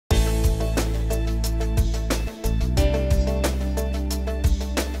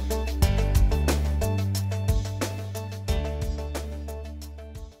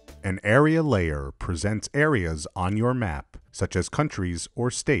An area layer presents areas on your map, such as countries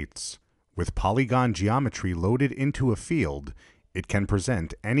or states. With polygon geometry loaded into a field, it can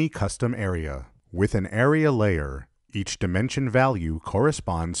present any custom area. With an area layer, each dimension value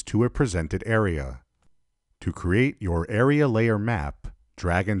corresponds to a presented area. To create your area layer map,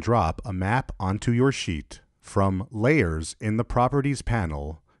 drag and drop a map onto your sheet. From Layers in the Properties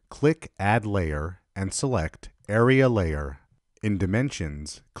panel, click Add Layer and select Area Layer. In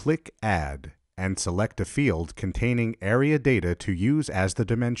Dimensions, click Add and select a field containing area data to use as the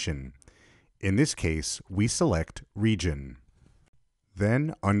dimension. In this case, we select Region.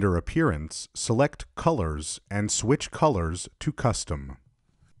 Then, under Appearance, select Colors and switch colors to Custom.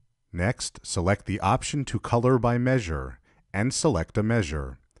 Next, select the option to color by measure and select a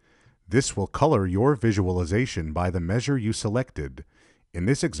measure. This will color your visualization by the measure you selected. In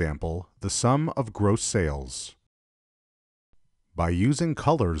this example, the sum of gross sales. By using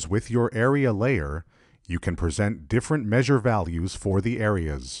colors with your area layer, you can present different measure values for the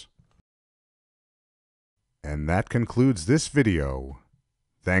areas. And that concludes this video.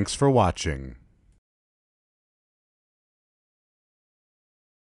 Thanks for watching.